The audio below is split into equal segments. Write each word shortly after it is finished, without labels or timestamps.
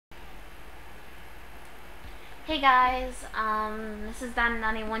Hey guys, this is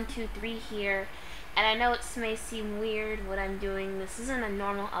Dawnydawny123 here, and I know it may seem weird what I'm doing. This isn't a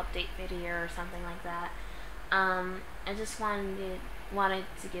normal update video or something like that. I just wanted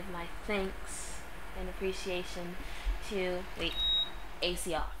to give my thanks and appreciation to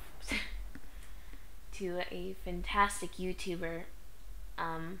AC off to a fantastic YouTuber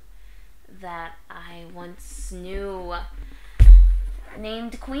that I once knew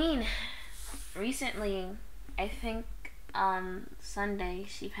named Queen. Recently, I think on Sunday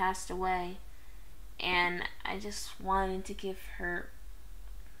she passed away, and I just wanted to give her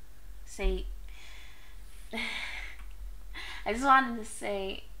say I just wanted to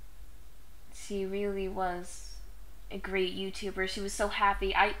say she really was a great YouTuber. She was so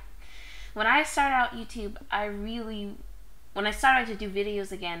happy. When I started out YouTube, when I started to do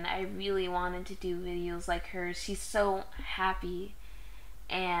videos again, I really wanted to do videos like hers. She's so happy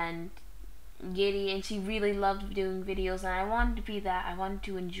and giddy, and she really loved doing videos, and I wanted to be that. I wanted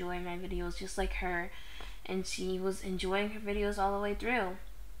to enjoy my videos just like her, and she was enjoying her videos all the way through.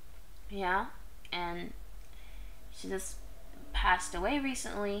 Yeah, and she just passed away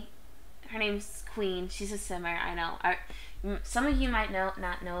recently. Her name's Queen. She's a simmer. I know. Some of you might not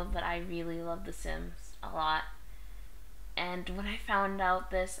know, but I really love The Sims a lot. And when I found out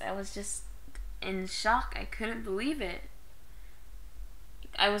this, I was just in shock. I couldn't believe it.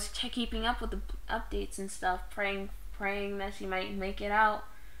 I was keeping up with the updates and stuff, praying that she might make it out.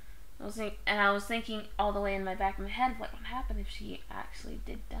 I was thinking all the way in my back of my head, what would happen if she actually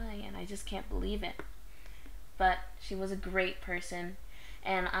did die? And I just can't believe it. But she was a great person,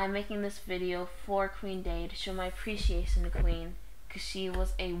 and I'm making this video for QuxxnDay to show my appreciation to Queen, because she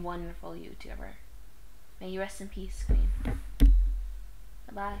was a wonderful YouTuber. May you rest in peace, Queen.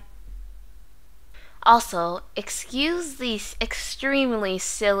 Bye-bye. Also, excuse these extremely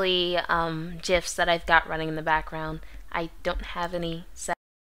silly GIFs that I've got running in the background. I don't have any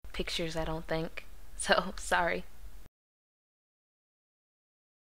pictures, I don't think. So, sorry.